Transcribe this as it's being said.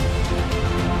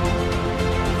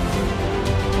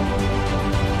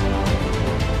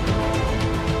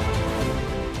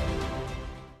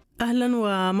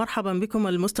ومرحبا بكم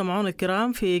المستمعون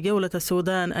الكرام في جولة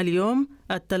السودان اليوم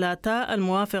الثلاثاء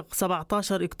الموافق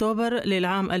 17 أكتوبر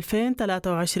للعام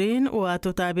 2023،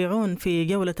 وتتابعون في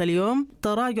جولة اليوم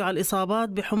تراجع الإصابات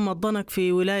بحمى الضنك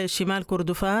في ولاية شمال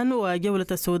كردفان، وجولة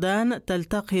السودان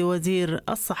تلتقي وزير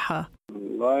الصحة.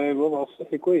 والله الوضع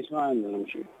الصحي كويس، ما عندنا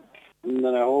مشكلة.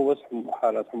 عندنا هو بس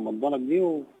حالة حمى الضنك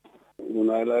دي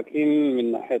لكن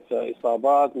من ناحية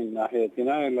إصابات من ناحية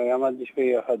عناية لا ما عنديش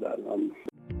فيها هذا الأمر.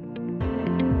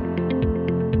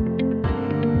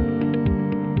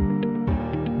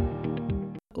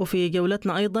 وفي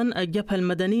جولتنا أيضا الجبهة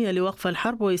المدنية لوقف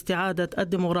الحرب واستعادة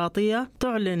الديمقراطية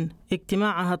تعلن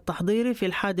اجتماعها التحضيري في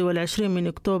 21 من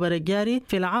أكتوبر الجاري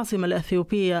في العاصمة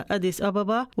الأثيوبية أديس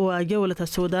أبابا. وجولة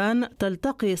السودان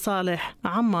تلتقي صالح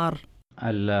عمار.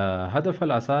 الهدف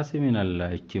الأساسي من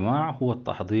الاجتماع هو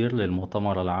التحضير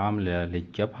للمؤتمر العام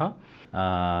للجبهة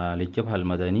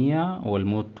المدنية،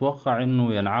 والمتوقع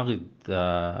أنه ينعقد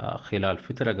خلال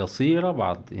فترة قصيرة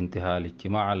بعد انتهاء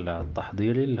الاجتماع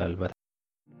التحضيري للبدء.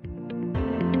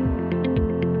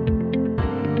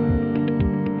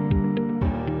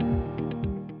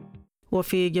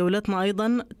 وفي جولتنا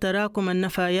أيضا تراكم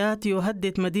النفايات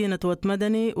يهدد مدينة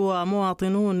وتمدني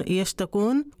ومواطنون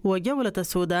يشتكون، وجولة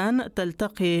السودان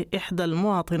تلتقي إحدى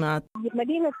المواطنات.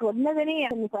 مدينة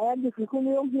وتمدني النفايات دي في كل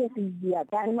يوم هي في ازدياد،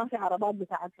 يعني ما في عربات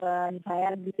بتاعت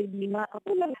نفايات بتجي، ما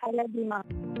كل الحالات دي ما.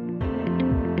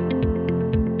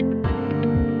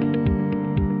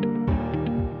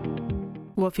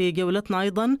 وفي جولتنا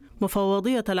أيضا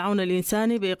مفوضية العون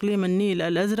الإنساني بإقليم النيل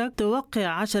الأزرق توقع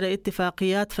 10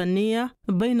 اتفاقيات فنية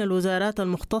بين الوزارات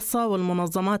المختصة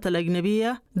والمنظمات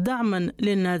الأجنبية دعما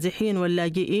للنازحين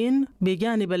واللاجئين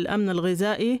بجانب الأمن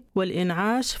الغذائي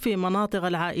والإنعاش في مناطق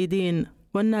العائدين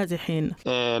والنازحين.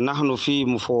 نحن في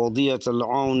مفوضية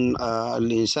العون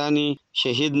الإنساني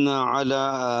شهدنا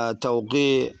على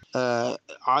توقيع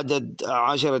عدد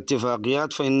 10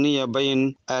 اتفاقيات فنية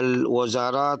بين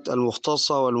الوزارات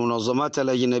المختصة والمنظمات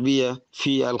الأجنبية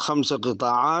في ال5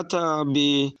 قطاعات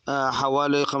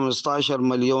بحوالي 15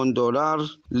 مليون دولار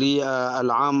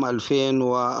للعام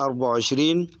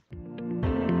 2024.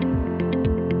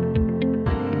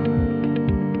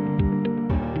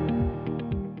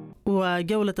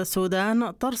 وجولة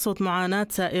السودان ترصد معاناة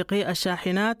سائقي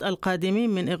الشاحنات القادمين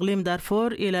من إقليم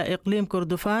دارفور إلى إقليم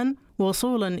كردفان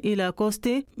وصولا إلى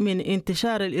كوستي من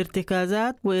انتشار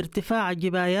الارتكازات وارتفاع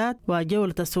الجبايات.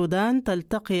 وجولة السودان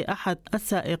تلتقي أحد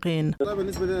السائقين.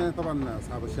 بالنسبة لنا طبعا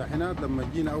أصحاب الشاحنات لما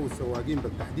جينا أو السواقين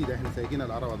بالتحديد، إحنا سايقين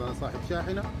العربة، أنا صاحب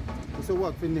شاحنة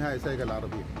وسواق في النهاية سايق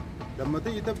العربية. لما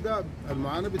تيجي تبدأ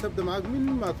المعاناة بتبدأ معك من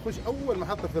ما تخش أول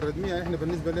محطة في الردمية. إحنا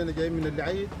بالنسبة لنا جايين من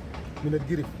العيد من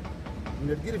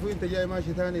القرف وانت جاي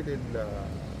ماشي ثاني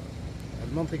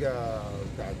للمنطقه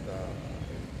بتاعت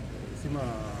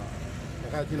اسمها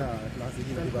لغايه هنا احنا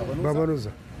سجينا في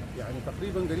بابانوزا، يعني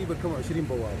تقريبا قريبا كم 20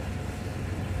 بوابه،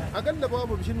 اقل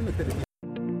بوابه بشيل منك 30.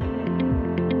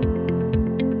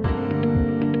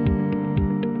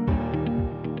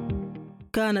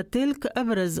 كانت تلك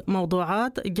ابرز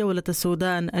موضوعات جولة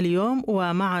السودان اليوم،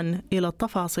 ومعا الى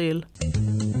التفاصيل.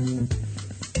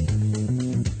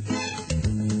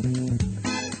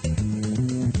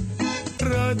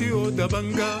 راديو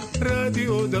دبنقا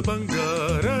راديو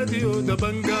دبنقا راديو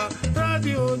دبنقا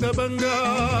راديو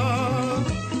دبنقا.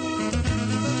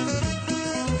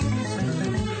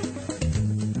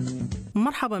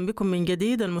 مرحبا بكم من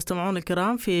جديد المستمعون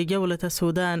الكرام في جولة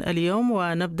السودان اليوم،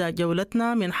 ونبدأ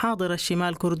جولتنا من حاضر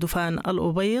الشمال كردفان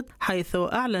الأبيض، حيث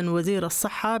أعلن وزير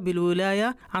الصحة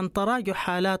بالولاية عن تراجع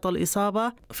حالات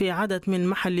الإصابة في عدد من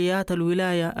محليات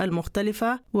الولاية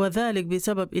المختلفة، وذلك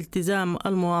بسبب التزام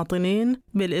المواطنين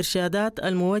بالإرشادات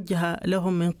الموجهة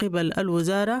لهم من قبل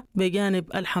الوزارة بجانب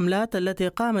الحملات التي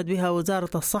قامت بها وزارة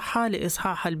الصحة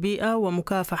لإصحاح البيئة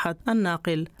ومكافحة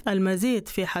الناقل. المزيد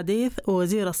في حديث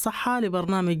وزير الصحة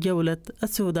برنامج جولة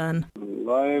السودان.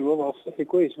 والله الوضع الصحي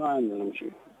كويس، ما عندنا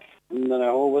مشكلة. عندنا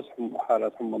هو بس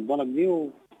حالة حمى الضنك دي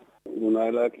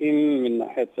لكن من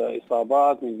ناحية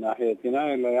إصابات من ناحية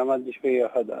عناية لا ما عنديش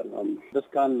فيها هذا الأمر. بس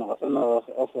كان غسلنا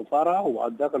أصل صارع،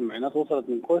 وبعد ذاك المعينات وصلت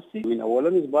من كوستي من أولا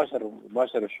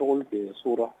باشر الشغل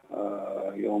بصورة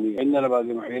يومية. عندنا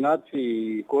باقي معينات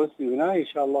في كوستي هنا إن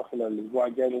شاء الله خلال الأسبوع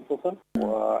الجاي نتصل،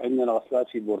 وعندنا غسلات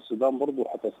في بور السودان برضو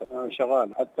حتصل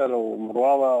شغال. حتى لو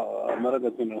مروة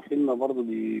مرقت من الخدمة برضو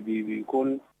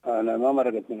بيكون أنا ما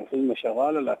مرقت من الخدمة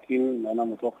شغالة، لكن أنا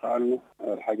متوقع أنه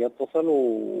الحاجات تصل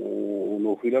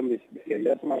ولو في لم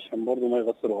بحاجات عشان برضو ما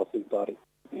يغسلوا غسيل طارئ.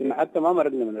 إحنا حتى ما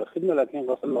مرقنا من الخدمة، لكن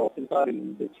غسلنا وصل صار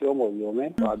يوم أو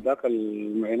يومين، بعد ذاك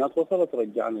المعينات وصلت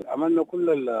رجعنا عملنا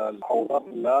كل الحوضات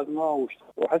اللازمة.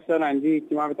 وحتى أنا عندي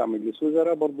اجتماع بتاع مجلس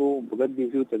وزراء برضو بقدم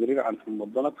فيه تقرير عن حمى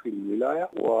الضنك في الولاية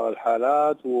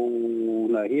والحالات،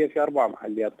 وهي في 4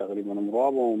 محليات تقريبا،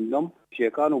 مروابة ومدم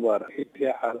شيكان وبارة،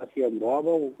 فيها حالات فيها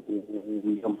مروابة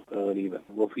ومدم تقريبا.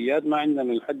 وفيات ما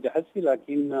عندنا الحد حسي،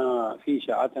 لكن في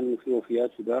إشاعات إنه في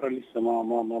وفيات في دارة لسه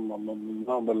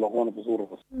ما بلغونا بصورة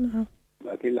بس.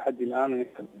 لكن لحد الآن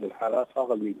الحالات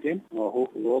فاق 200، وهو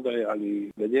في الوضع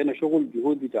يعني بدينا شغل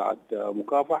جهود بتاعت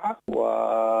مكافحة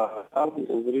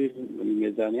وتنظيم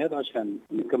الميزانيات عشان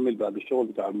نكمل باقي الشغل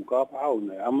بتاع المكافحة،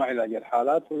 أما علاج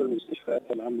الحالات والمستشفيات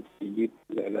الآن بتجيب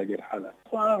لعلاج الحالات.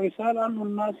 رسالة أنه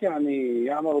الناس يعني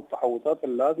يعملوا التحوطات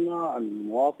اللازمة،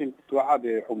 المواطن توعى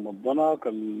بحمى الضنك،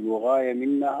 الوقاية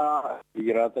منها،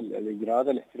 الإجراءات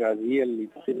الاحترازية اللي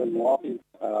تخيل المواطن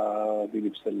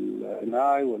بلبس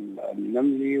العناية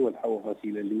والنملي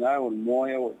والغسيل العناية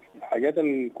والموية والحاجات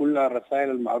كلها الرسائل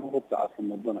المعروفة بتاعت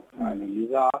حمى الضنك. يعني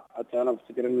الإذاعة حتى أنا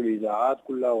بفتكر إنه الإذاعات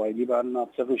كلها واجبة أنها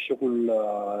تشغل شغل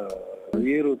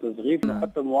كبير وتصغيف،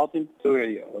 حتى المواطن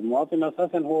توعية، والمواطن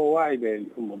أساسا هو واعي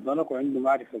بحمى الضنك وعنده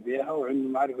معرفة بها وعنده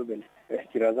معرفة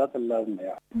بالاحترازات اللازمة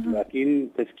يعني. لكن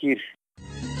تذكير.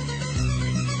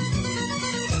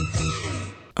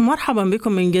 مرحبا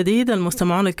بكم من جديد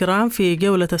المستمعون الكرام في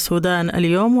جولة السودان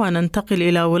اليوم، وننتقل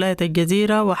إلى ولاية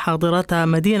الجزيرة وحاضرتها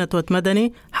مدينة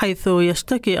وتمدني، حيث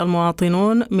يشتكي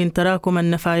المواطنون من تراكم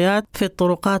النفايات في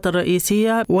الطرقات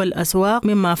الرئيسية والأسواق،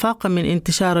 مما فاق من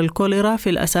انتشار الكوليرا في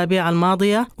الأسابيع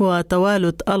الماضية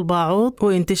وتوالد الباعوض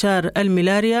وانتشار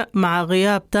الملاريا، مع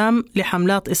غياب تام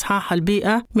لحملات إصحاح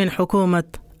البيئة من حكومة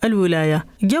الولاية.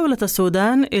 جولة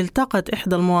السودان التقت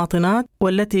إحدى المواطنات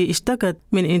والتي اشتكت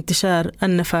من انتشار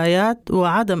النفايات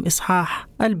وعدم إصحاح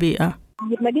البيئة.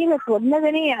 مدينة دبنقا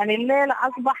يعني الليلة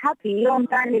أصبحت في يوم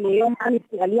ثاني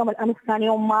اليوم الأمس كان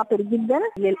يوم ماطر جدا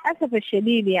للأسف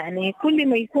الشديد. يعني كل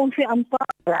ما يكون في أمطار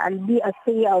على البيئة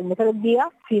السيئة أو المتردية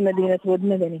في مدينة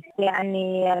دبنقا،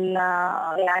 يعني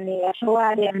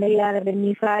الشوارع مليانة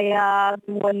بالنفايات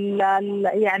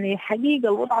يعني حقيقة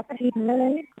الوضع صحيح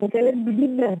متردي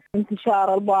جدا.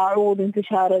 انتشار الباعوض،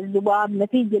 انتشار الذباب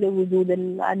نتيجة لوجود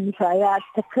النفايات،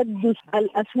 تكدس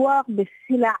الأسواق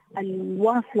بالسلع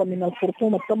الواصلة من الخرطوم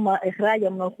تم إخراجها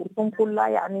من الخرطوم كلها.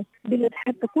 يعني بقت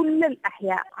حتى كل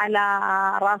الأحياء على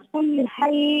رأس كل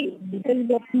حي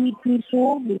بتلقى في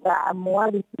سوق بتاع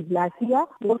مواد استهلاكية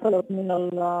وصلت من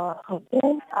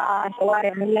الخرطوم.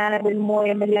 شوارع مليانة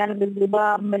بالموية، مليانة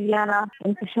بالذباب، مليانة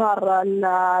انتشار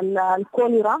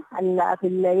الكوليرا. في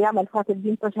الأيام اللي فاتت دي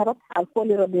انتشرت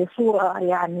الكوليرا بصورة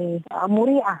يعني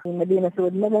مريعة في مدينة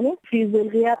دبنقا في ظل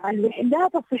غياب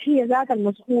الوحدات الصحية ذات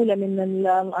المسؤولة من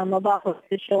النظافة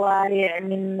في الشوارع،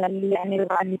 من يعني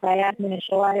النفايات من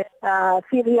الشوارع.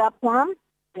 في غياب تام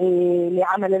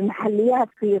لعمل المحليات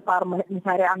في إطار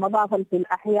مشاريع النظافة في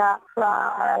الأحياء.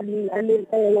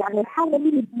 يعني الحالة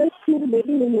دي بتبشر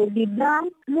بأنه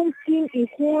قدام ممكن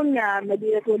يكون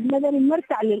مدينة دبنقا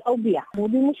مرتع للأوبئة،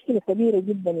 ودي مشكلة كبيرة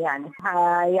جدا. يعني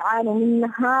يعانوا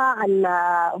منها.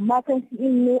 ما تنسي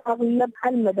إنه أغلب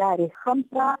المدارس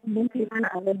 5 ممكن أنا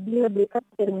أغذيها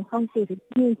بأكثر من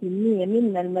 65%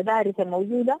 من المدارس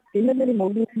الموجودة في دبنقا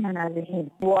موجود فيها نازحين.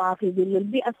 وفي ظل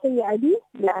البيئة السيئة دي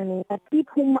يعني أكيد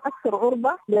هم أكثر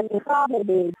عرضة للإصابة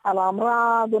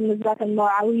بالأمراض والنزلات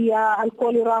النوعية،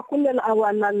 الكوليرا، كل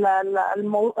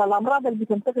الأمراض اللي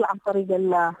بتنتقل عن طريق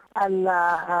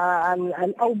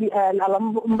الأوبئة،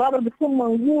 الأمراض اللي بتكون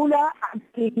منقولة عن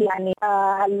طريق يعني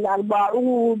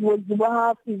الباعوض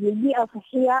والذباب في بيئة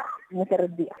صحية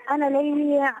متردية. أنا لي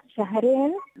 2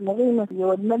 شهرين مقيمة في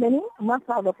دبنقا ما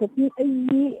صادفتني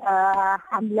أي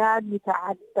حملات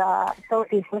بتاعت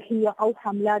توعية صحية أو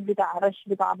حملات بتاع رش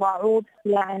بتاع باعوض.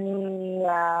 يعني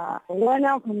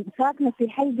وانا ساكنه في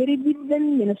حي قريب جدا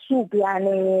من السوق،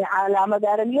 يعني على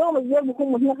مدار اليوم الزول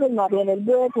بيكون متنقل ما بين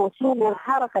البيت والسوق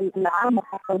والحركه العامه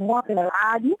حق المواطن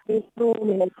العادي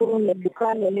من الفرن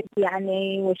للدكان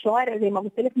يعني. والشوارع زي ما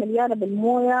قلت لك مليانه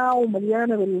بالمويه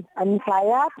ومليانه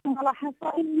بالنفايات.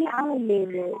 ملاحظه اني عامل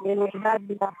للوحدات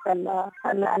بتاعت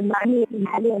المعنيه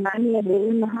المحليه المعنيه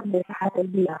بانها بصحه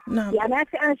البيئه. يعني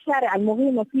انا الشارع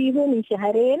المقيمه فيه من 2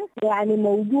 شهرين يعني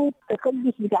موجود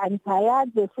تكدس بتاع النفايات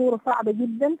بصورة صعبة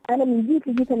جدا. أنا من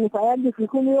جيت النفايات دي في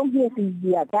كل يوم هي في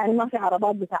ازدياد، يعني ما في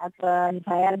عربات بتاعت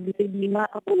نفايات بتجي، ما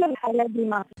كل الحالات دي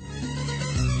ما في.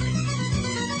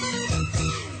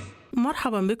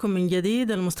 مرحبا بكم من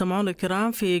جديد المستمعون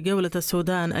الكرام في جولة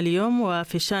السودان اليوم.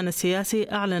 وفي الشأن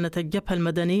السياسي أعلنت الجبهة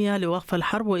المدنية لوقف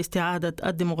الحرب واستعادة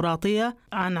الديمقراطية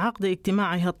عن عقد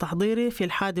اجتماعها التحضيري في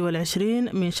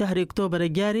 21 من شهر أكتوبر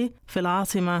الجاري في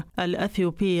العاصمة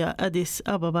الأثيوبية أديس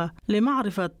أبابا.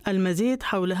 لمعرفة المزيد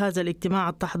حول هذا الاجتماع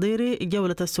التحضيري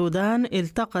جولة السودان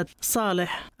التقت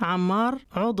صالح عمار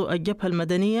عضو الجبهة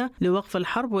المدنية لوقف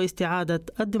الحرب واستعادة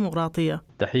الديمقراطية.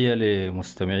 تحية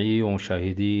لمستمعي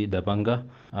ومشاهدي دبنقا.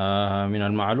 من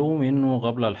المعلوم أنه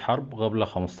قبل الحرب قبل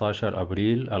 15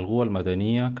 أبريل القوى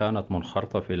المدنية كانت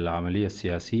منخرطة في العملية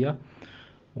السياسية،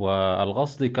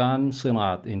 والقصد كان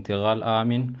صناعة انتقال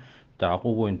آمن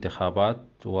تعقبه انتخابات،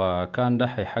 وكان ده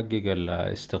حيحقق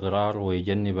الاستقرار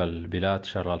ويجنب البلاد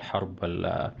شر الحرب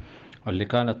اللي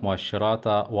كانت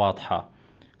مؤشراتها واضحة.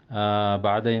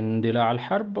 بعد اندلاع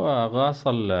الحرب غاص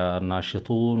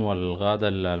الناشطون والغادة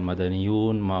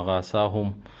المدنيون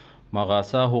ما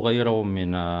غاساه غيرهم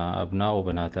من أبناء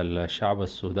وبنات الشعب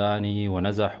السوداني،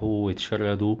 ونزحوا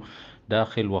وتشردوا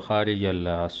داخل وخارج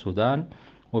السودان،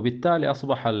 وبالتالي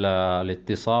أصبح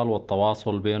الاتصال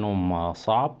والتواصل بينهم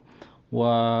صعب.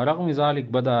 ورغم ذلك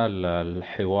بدأ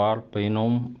الحوار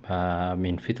بينهم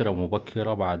من فترة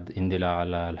مبكرة بعد اندلاع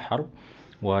الحرب،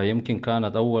 ويمكن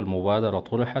كانت أول مبادرة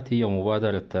طرحت هي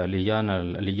مبادرة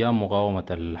لجان مقاومة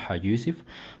الحاج يوسف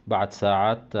بعد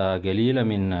ساعات قليلة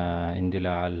من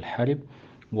اندلاع الحرب،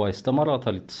 واستمرت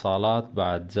الاتصالات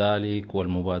بعد ذلك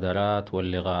والمبادرات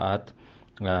واللقاءات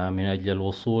من أجل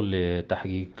الوصول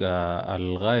لتحقيق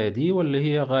الغاية دي،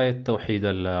 واللي هي غاية توحيد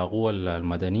القوى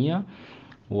المدنية.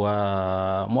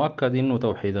 ومؤكد أنه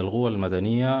توحيد القوى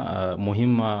المدنية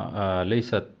مهمة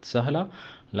ليست سهلة،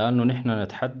 لأنه نحن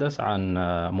نتحدث عن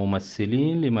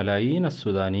ممثلين لملايين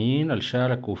السودانيين اللي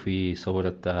شاركوا في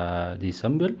ثورة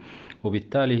ديسمبر،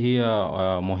 وبالتالي هي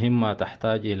مهمة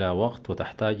تحتاج إلى وقت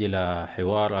وتحتاج إلى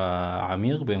حوار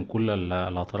عميق بين كل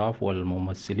الأطراف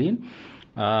والممثلين.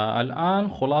 الآن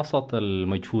خلاصة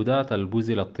المجهودات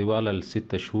البذلت طوال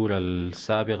ال6 شهور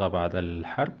السابقة بعد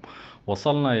الحرب،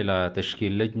 وصلنا إلى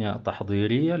تشكيل لجنة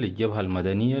تحضيرية للجبهة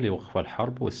المدنية لوقف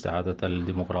الحرب واستعادة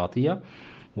الديمقراطية.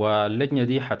 واللجنة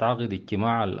دي حتعقد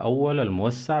اجتماع الأول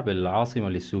الموسع بالعاصمة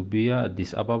الإثيوبية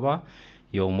أديس أبابا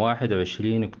يوم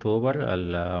 21 أكتوبر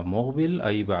المقبل،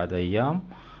 أي بعد أيام.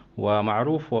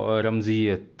 ومعروف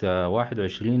رمزية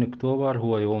 21 أكتوبر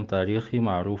هو يوم تاريخي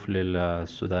معروف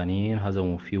للسودانيين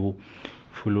هزموا فيه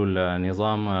فلول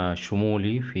النظام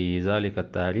الشمولي في ذلك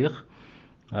التاريخ.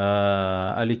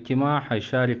 الاجتماع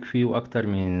حيشارك فيه أكثر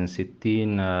من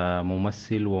 60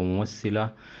 ممثل وممثلة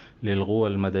للقوى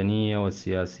المدنية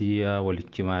والسياسية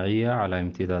والاجتماعية على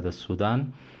امتداد السودان،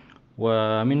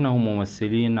 ومنهم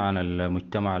ممثلين عن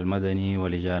المجتمع المدني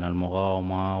ولجان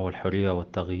المقاومة والحرية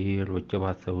والتغيير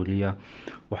والجبهة الثورية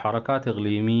وحركات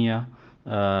إقليمية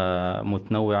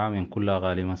متنوعة من كل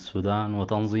أقاليم السودان،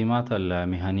 وتنظيمات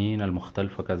المهنيين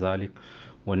المختلفة كذلك،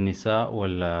 والنساء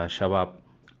والشباب.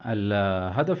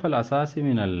 الهدف الأساسي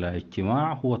من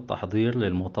الاجتماع هو التحضير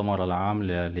للمؤتمر العام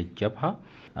للجبهة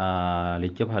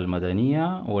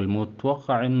المدنية،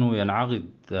 والمتوقع أنه ينعقد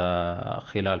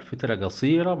خلال فترة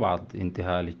قصيرة بعد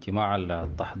انتهاء الاجتماع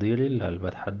التحضيري اللي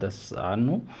بتحدث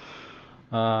عنه.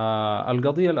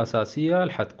 القضية الأساسية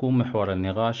اللي حتكون محور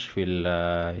النقاش في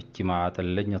اجتماعات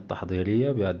اللجنة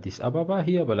التحضيرية بأديس أبابا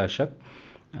هي بلا شك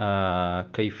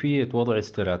كيفية وضع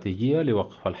استراتيجية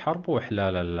لوقف الحرب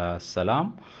وإحلال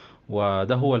السلام،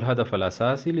 وده هو الهدف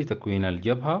الأساسي لتكوين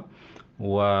الجبهة.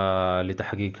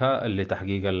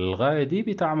 لتحقيق الغاية دي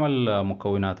بتعمل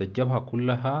مكونات الجبهة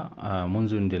كلها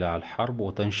منذ اندلاع الحرب،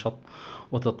 وتنشط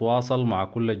وتتواصل مع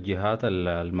كل الجهات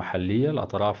المحلية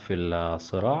الأطراف في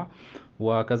الصراع،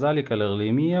 وكذلك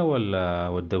الإقليمية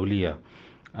والدولية.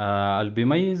 اللي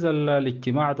بيميز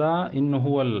الاجتماع ده إنه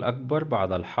هو الأكبر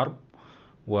بعد الحرب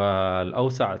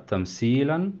والأوسع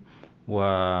تمثيلا،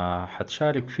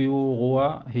 وحتشارك فيه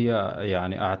قوى هي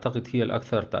يعني أعتقد هي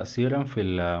الأكثر تأثيرا في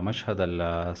المشهد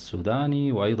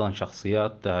السوداني، وأيضا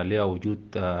شخصيات لها وجود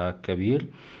كبير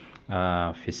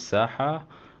في الساحة.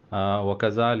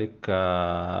 وكذلك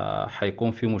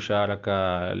حيكون في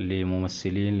مشاركة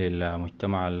لممثلين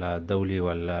للمجتمع الدولي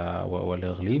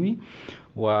والإقليمي.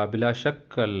 وبلا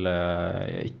شك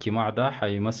الاجتماع ده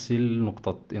حيمثل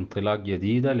نقطة انطلاق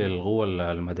جديدة للقوى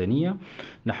المدنية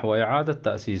نحو إعادة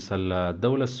تأسيس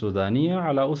الدولة السودانية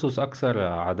على أسس أكثر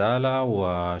عدالة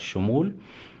وشمول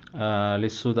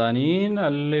للسودانيين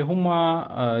اللي هم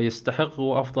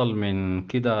يستحقوا أفضل من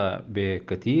كده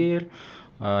بكثير.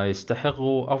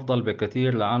 يستحقوا أفضل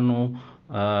بكثير لأنه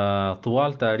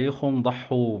طوال تاريخهم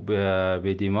ضحوا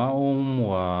بدمائهم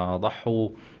وضحوا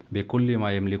بكل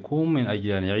ما يملكون من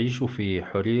أجل أن يعيشوا في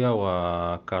حرية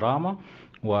وكرامة،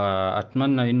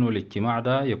 وأتمنى إنه الاجتماع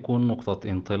ده يكون نقطة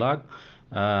انطلاق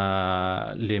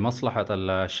لمصلحة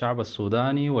الشعب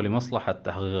السوداني ولمصلحة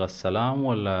تحقيق السلام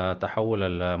والتحول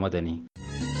المدني.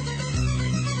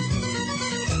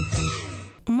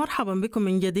 مرحبا بكم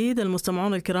من جديد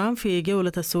المستمعون الكرام في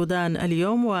جولة السودان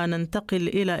اليوم، وننتقل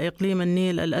إلى إقليم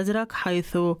النيل الأزرق،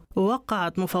 حيث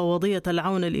وقعت مفوضية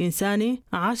العون الإنساني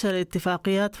 10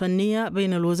 اتفاقيات فنية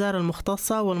بين الوزارة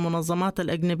المختصة والمنظمات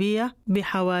الأجنبية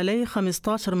بحوالي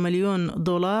 15 مليون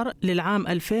دولار للعام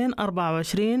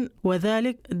 2024،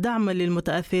 وذلك دعما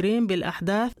للمتأثرين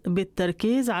بالأحداث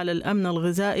بالتركيز على الأمن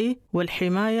الغذائي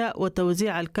والحماية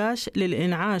وتوزيع الكاش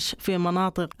للإنعاش في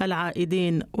مناطق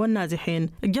العائدين والنازحين.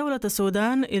 جولة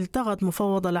السودان التقت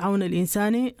مفوض العون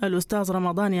الإنساني الأستاذ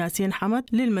رمضان ياسين حمد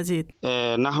للمزيد.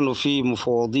 نحن في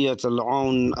مفوضية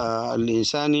العون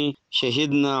الإنساني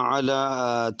شهدنا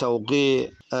على توقيع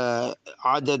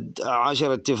عدد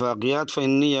 10 اتفاقيات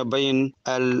فنية بين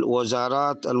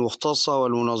الوزارات المختصة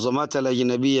والمنظمات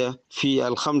الأجنبية في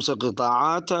ال5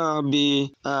 قطاعات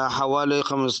بحوالي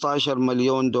 15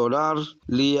 مليون دولار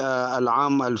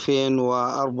للعام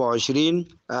 2024،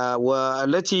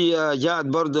 والتي جاءت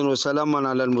بردا وسلاما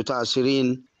على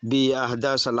المتأثرين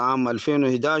بأحداث العام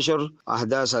 2011،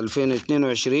 أحداث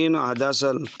 2022، أحداث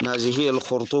نازحي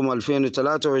الخرطوم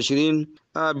 2023،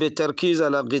 بالتركيز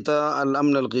على قطاع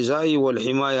الأمن الغذائي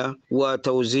والحماية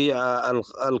وتوزيع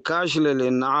الكاش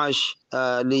للإنعاش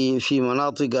في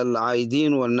مناطق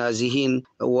العايدين والنازحين.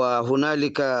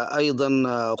 وهنالك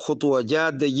أيضا خطوة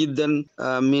جادة جدا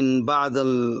من بعض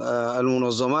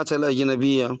المنظمات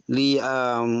الأجنبية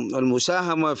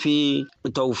للمساهمة في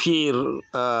توفير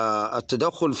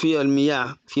التدخل في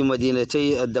المياه في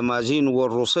مدينتي الدمازين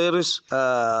والروسيرس،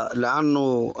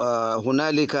 لأنه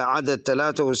هنالك عدد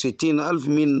 63,000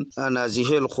 من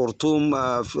نازحي الخرطوم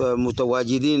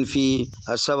متواجدين في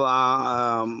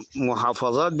 7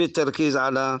 محافظات بالتركيز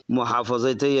على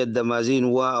محافظتي الدمازين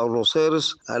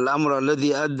والروسيرس، الأمر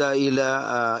الذي أدى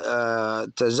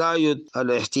إلى تزايد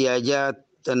الاحتياجات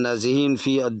النازحين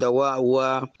في الدواء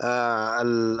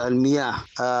والمياه.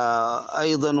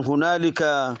 أيضا هنالك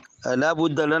لا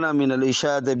بد لنا من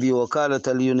الإشادة بوكالة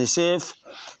اليونيسيف،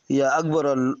 هي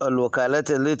أكبر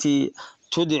الوكالات التي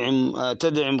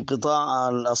تدعم قطاع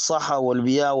الصحة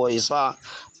والبيئة وإصلاح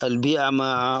البيئة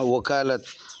مع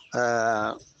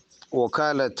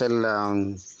وكالة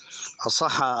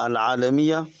الصحة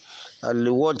العالمية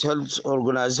World Health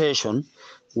Organization،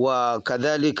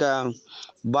 وكذلك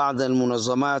بعض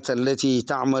المنظمات التي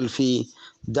تعمل في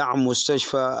دعم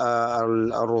مستشفى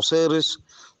الروسيرس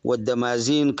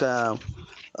والدمازين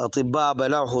كأطباء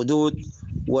بلا حدود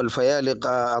والفيالق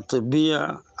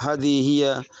الطبية. هذه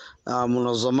هي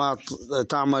منظمات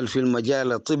تعمل في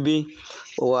المجال الطبي.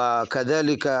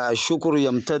 وكذلك الشكر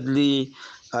يمتد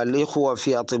للإخوة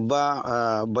في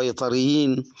أطباء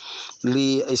بيطريين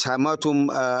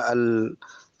لإسهاماتهم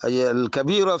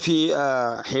الكبيرة في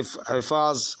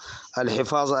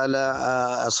الحفاظ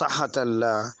على صحة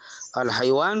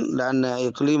الحيوان، لأن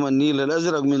إقليم النيل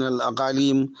الأزرق من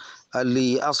الأقاليم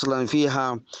اللي أصلا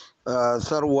فيها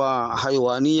ثروة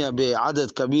حيوانية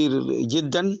بعدد كبير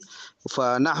جدا.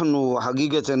 فنحن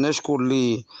حقيقة نشكر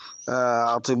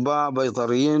لأطباء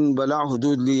بيطريين بلا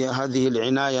حدود لهذه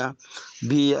العناية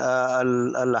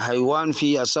بالحيوان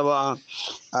في 7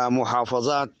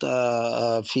 محافظات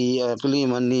في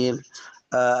إقليم النيل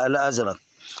الأزرق.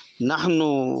 نحن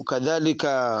كذلك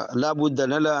لا بد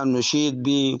لنا أن نشيد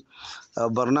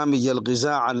ببرنامج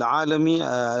الغذاء العالمي،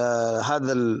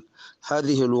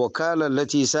 هذه الوكالة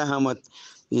التي ساهمت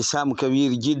إسهام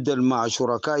كبير جدا مع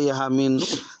شركائها من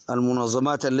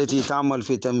المنظمات التي تعمل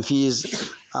في تنفيذ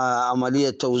عملية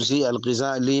توزيع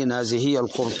الغذاء لنازحي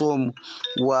الخرطوم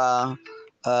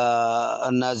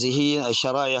والنازحي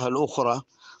الشرائح الأخرى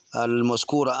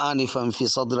المذكورة آنفا في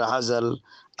صدر هذا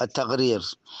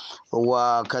التقرير.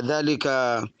 وكذلك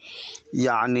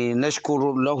يعني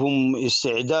نشكر لهم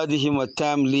استعدادهم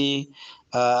التام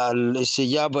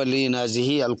للاستجابة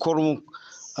لنازحي الكرمك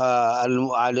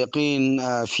العالقين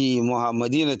في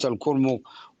مدينة الكرمك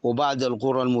وبعد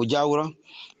القرى المجاورة.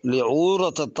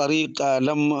 لعورة الطريق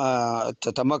لم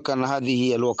تتمكن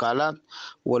هذه الوكالات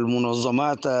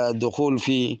والمنظمات الدخول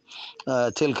في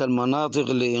تلك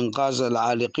المناطق لإنقاذ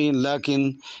العالقين،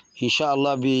 لكن إن شاء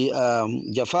الله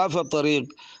بجفاف الطريق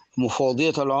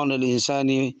مفوضية العون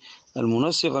الإنساني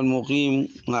المنسق المقيم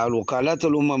مع الوكالات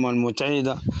الأمم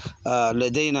المتحدة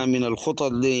لدينا من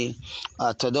الخطط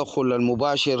للتدخل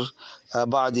المباشر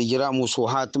بعد إجراء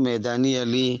مسوحات ميدانية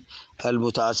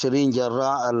للمتأثرين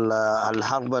جراء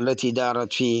الحرب التي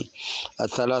دارت في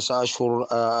ال3 أشهر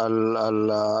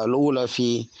الأولى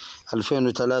في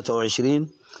 2023.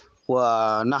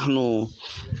 ونحن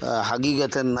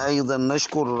حقيقة أيضا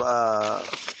نشكر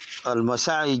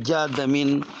المساعي الجادة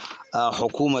من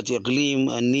حكومة إقليم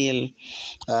النيل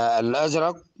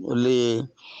الأزرق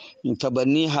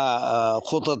لتبنيها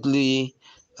خطط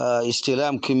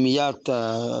لاستلام كميات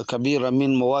كبيرة من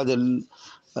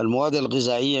المواد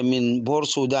الغذائية من بور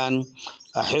السودان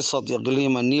حصة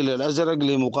إقليم النيل الأزرق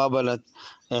لمقابلة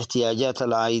احتياجات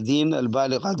العائدين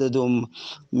البالغ عددهم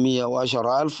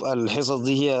 110,000. الحصص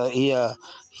دي هي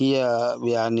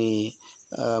يعني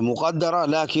مقدرة،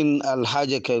 لكن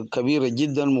الحاجة كبيرة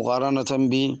جدا مقارنة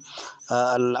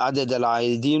بالعدد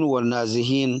العائدين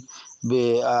والنازحين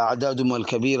بأعدادهم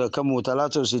الكبيرة، كم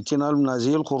 63,000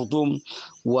 نازحي الخرطوم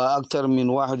وأكثر من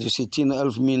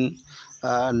 61,000 من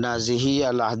نازحي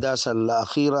الأحداث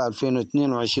الأخيرة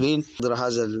 2022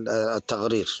 هذا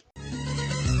التقرير.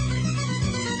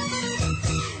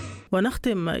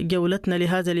 ونختم جولتنا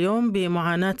لهذا اليوم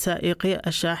بمعاناة سائقي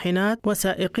الشاحنات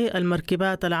وسائقي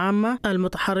المركبات العامة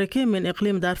المتحركين من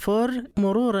إقليم دارفور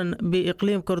مرورا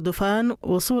بإقليم كردفان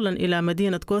وصولا إلى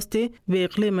مدينة كوستي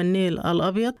بإقليم النيل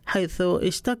الأبيض، حيث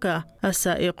اشتكى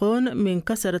السائقون من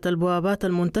كسرة البوابات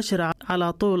المنتشرة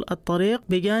على طول الطريق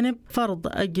بجانب فرض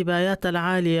الجبايات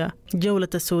العالية. جولة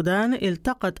السودان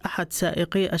التقت أحد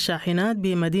سائقي الشاحنات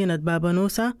بمدينة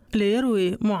بابانوسا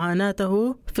ليروي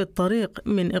معاناته في الطريق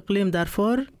من إقليم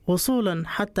دارفور وصولا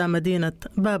حتى مدينة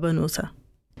بابانوسا.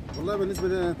 والله بالنسبة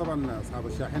لنا طبعا أصحاب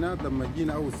الشاحنات لما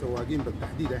جينا أو السواقين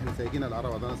بالتحديد إحنا سايقين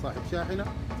العربة، أنا صاحب شاحنة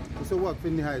وسواق في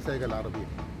النهاية سايق العربية.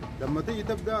 لما تيجي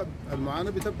تبدأ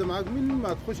المعاناة بتبدأ معاك من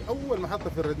ما تخش أول محطة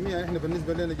في الردمية. إحنا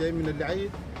بالنسبة لنا جايين من اللعيد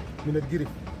من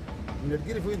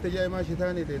القرف وإنت جاي ماشي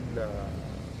ثاني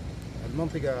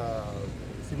للمنطقة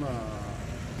اسمها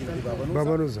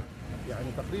بابانوسا، يعني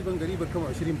تقريبا قريبا كم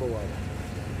 20 بوابة.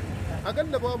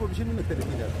 أقل بوابة بشيل منك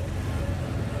 30,000.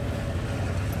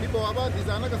 في بوابات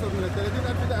إذا نقصت من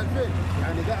 30,000 ده 2000.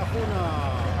 يعني ده أخونا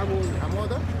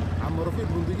حمودة عم رفيق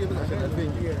بندقية بس عشان 2000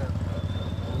 جنيه.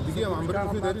 بندقية عم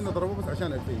رفيق دايرين نضربوه بس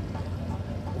عشان 2000 جنيه.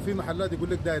 وفي محلات يقول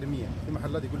لك داير 100، في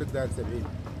محلات يقول لك داير 70.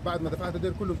 بعد ما دفعت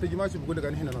داير كله بتجي ماشي بيقول لك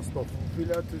احنا ناس طوف. في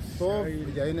الاتوس طوف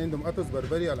جايين عندهم اتوس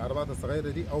بربري العربات الصغيرة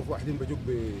دي، أو في واحدين بيجوك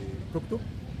بتوك توك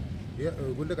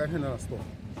يقول لك احنا ناس طوف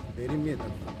دايرين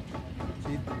 100,000.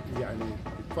 يعني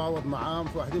تتفاوض معاهم،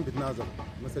 في واحدين بتنازل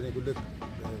مثلا يقول لك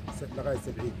لغايه 70،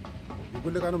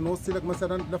 يقول لك انا بنوصلك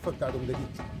مثلا لفه بتاع دقيق،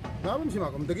 ما بمشي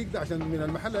معكم دقيق ده عشان من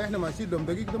المحل احنا ماشيين لهم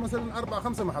دقيق ده مثلا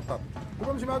 4-5 محطات،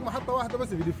 وبمشي معك محطه واحده بس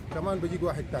بيلف، كمان بيجيك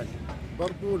واحد ثاني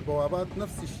برضه البوابات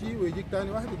نفس الشيء، ويجيك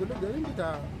ثاني واحد يقول لك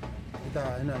ده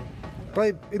بتاع هنا.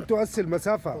 طيب انتوا هسه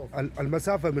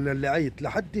المسافه من اللعيد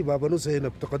لحد بابانوسا هنا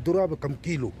بتقدروها بكم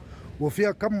كيلو؟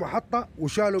 وفيها كم محطة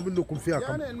وشالوا منكم فيها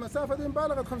كم؟ يعني المسافة دي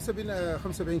بالغت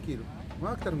 75 كيلو،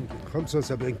 ما أكثر من كده.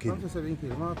 75 كيلو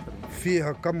ما أكثر.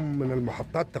 فيها كم من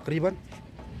المحطات تقريبا؟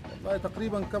 والله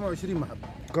تقريبا كم 20 محطة.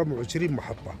 كم 20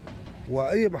 محطة،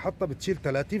 وأي محطة بتشيل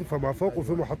 30 فما فوق،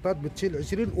 وفي محطات بتشيل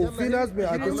 20، وفي ناس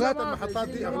بعكسات. المحطات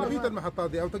دي أغلبية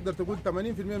المحطات دي أو تقدر تقول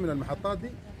 80% من المحطات دي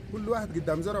كل واحد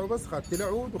قدام زرعه بس خدت له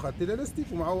عود وخدت له لاستيك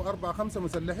ومعه 4-5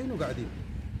 مسلحين وقاعدين،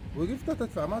 وقفت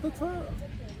تدفع ما تدفع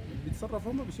بيتصرف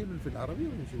هم بيشيلوا في العربية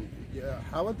ويمشوا،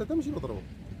 حاولت تمشي بضربه.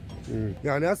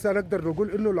 يعني هسه نقدر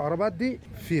نقول انه العربات دي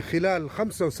في خلال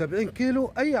 75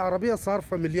 كيلو اي عربيه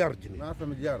صارفه مليار جنيه. صارفه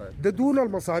مليار، ده دون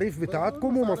المصاريف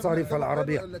بتاعتكم ومصاريف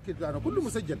العربيه. انا كله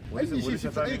مسجل، اي شيء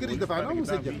في اي قريش دفعناه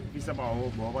مسجل. في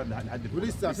 7 بوابات لحد الفول،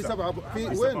 ولسه في 7 في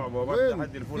وين بوابات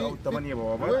لحد الفول او 8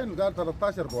 بوابات. وين قال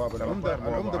 13 بوابه،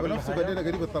 العمده بنفسه قال لنا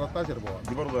قريب 13 بوابه.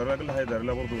 دي برضه اقل داير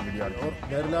لها برضه مليار،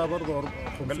 داير لها برضه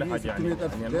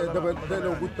 500,000. ده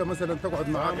لو قلت مثلا تقعد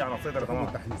معاه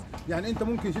يعني انت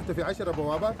ممكن شفت في 10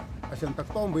 بوابات عشان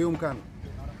تقطعهم بيوم كامل،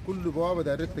 كل بوابه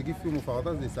دايركت تجيب فيه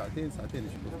مفاوضات زي ساعتين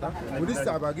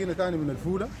ولسه باقينا ثاني من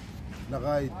الفوله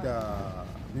لغايه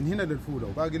من هنا للفوله،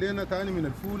 وباقي لنا ثاني من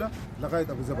الفوله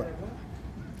لغايه ابو زبد،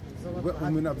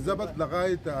 ومن ابو زبد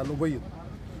لغايه الابيض،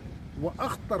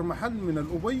 واخطر محل من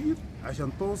الابيض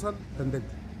عشان توصل دندق.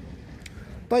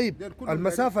 طيب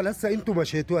المسافه اللي هسه انتم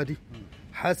مشيتوها دي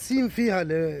حاسين فيها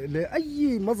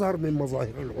لاي مظهر من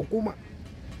مظاهر الحكومه؟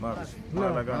 ما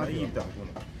لقانا اي بتاع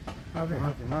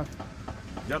حكومه، ما في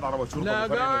جات عربة شرطة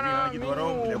لقانا جيت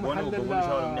وراهم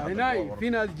هناي في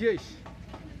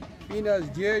ناس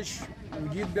جيش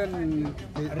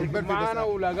وجدا معانا،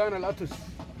 ولقانا الاتوس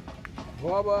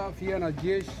بوابة فيها ناس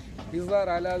جيش يظهر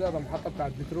على هذا المحطة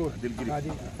بتاعت بترول دي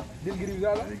القريب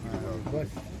ده بس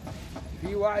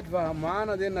في واحد فهم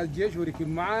معانا دي ناس جيش وركب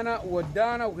معانا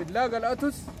ودانا وقد لاقى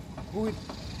الاتوس هو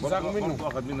برضه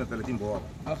اخذ منا 30 بوابه.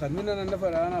 اخذ مننا النفر،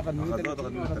 انا اخذ مننا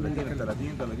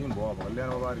 30 بوابه، قال لي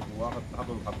انا ما بعرف، واخذ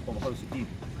حط 60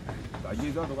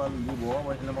 عجيز ذاته قال لي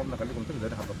بوابه احنا ما بنخليكم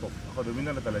تقدر حق الطوف، اخذوا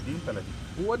مننا 30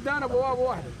 وودانا بوابه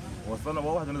واحده، وصلنا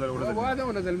بوابه واحده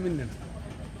ونزل مننا.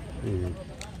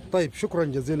 طيب شكرا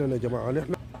جزيلا يا جماعه.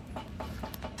 نحن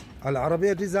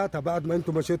العربيه دي ذاتها بعد ما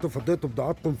انتم مشيتوا فضيتوا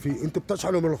بضاعتكم في، انتم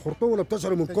بتشحنوا من الخرطوم ولا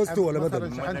بتشحنوا من كوستو ولا مدني؟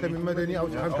 مثلا شحنت من مدني او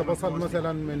شحنت بصل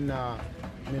مثلا من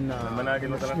المناقل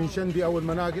مثلا من شندي او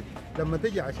المناقل. لما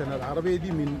تجي عشان العربيه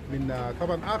دي من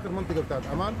طبعا اخر منطقه بتاعت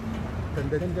امان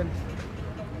تندل،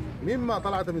 مما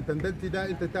طلعت من تندلتي ده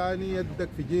انت تاني يدك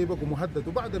في جيبك ومهدد،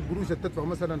 وبعد القروش اللي تدفع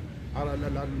مثلا على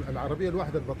العربيه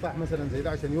الواحده البطاح مثلا زي ده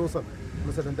عشان يوصل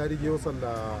مثلا داري يجي يوصل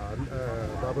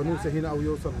بابانوسه هنا او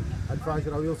يوصل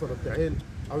الفاشر او يوصل التعين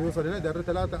او يوصل هنا دار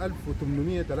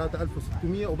 3800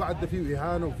 3600 وبعد ده فيه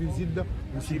اهانه وفيه زله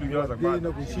ويشيلوا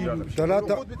دينك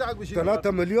ويشيلوا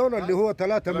 3 مليون اللي هو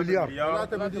 3 مليار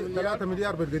 3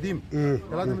 مليار بالقديم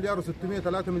 3 مليار و600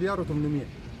 3 مليار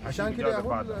و800. عشان كده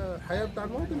هو الحياه بتاع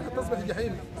المواطن حتصبح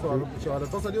جحيم. سؤال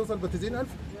البصل يوصل ب 90,000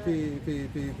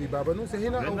 في بابانوسه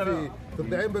هنا او في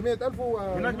الضعين ب 100,000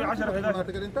 هناك ب 10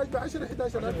 مناطق الانتاج ب 10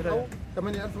 11,000 او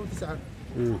 8,000 او 9,000.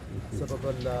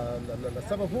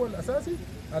 السبب هو الاساسي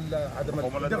عدم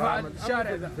الدفع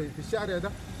الشارع ده في الشارع ده.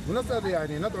 ونسال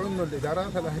يعني ندعو انه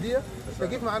الادارات الاهليه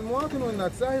تقف مع المواطن وانها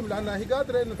تساهم، لانها هي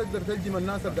قادره انها تقدر تلجم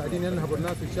الناس اللي قاعدين ينهبوا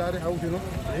الناس في الشارع او شنو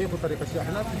يعيقوا طريق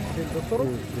الشاحنات في الطرق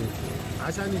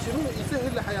عشان شنو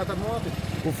يسهل لحياه المواطن.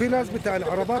 وفي ناس بتاع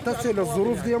العربات هسه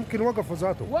الظروف دي يمكن وقفوا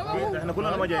ذاته. احنا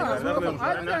كلنا ما جايين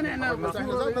احنا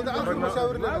ذاتنا اخر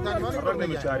مشاور خرجنا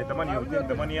من شهر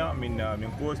 8 من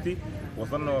كوستي،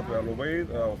 وصلنا في الأبيض،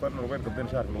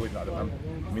 قضينا شهر في الأبيض على الحمد.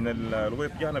 من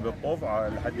الأبيض جينا بالطوف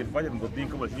لحد الفجر، مقضين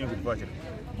قبل 20 في الفجر.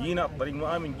 جينا الطريق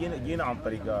مؤمن، جينا عن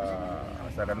طريق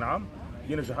ساق النعم،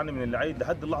 جينا شحنا من العيد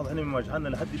لحد اللحظه احنا ما شحنا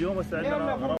لحد اليوم هسه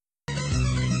عندنا.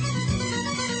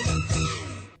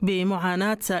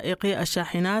 بمعاناة سائقي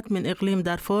الشاحنات من إقليم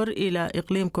دارفور إلى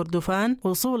إقليم كردفان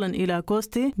وصولا إلى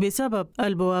كوستي بسبب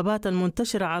البوابات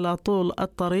المنتشرة على طول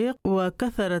الطريق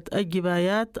وكثرة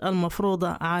الجبايات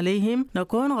المفروضة عليهم،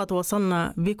 نكون قد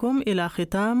وصلنا بكم إلى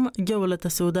ختام جولة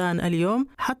السودان اليوم.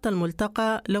 حتى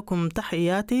الملتقى، لكم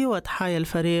تحياتي وتحايا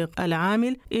الفريق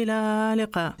العامل، إلى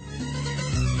اللقاء.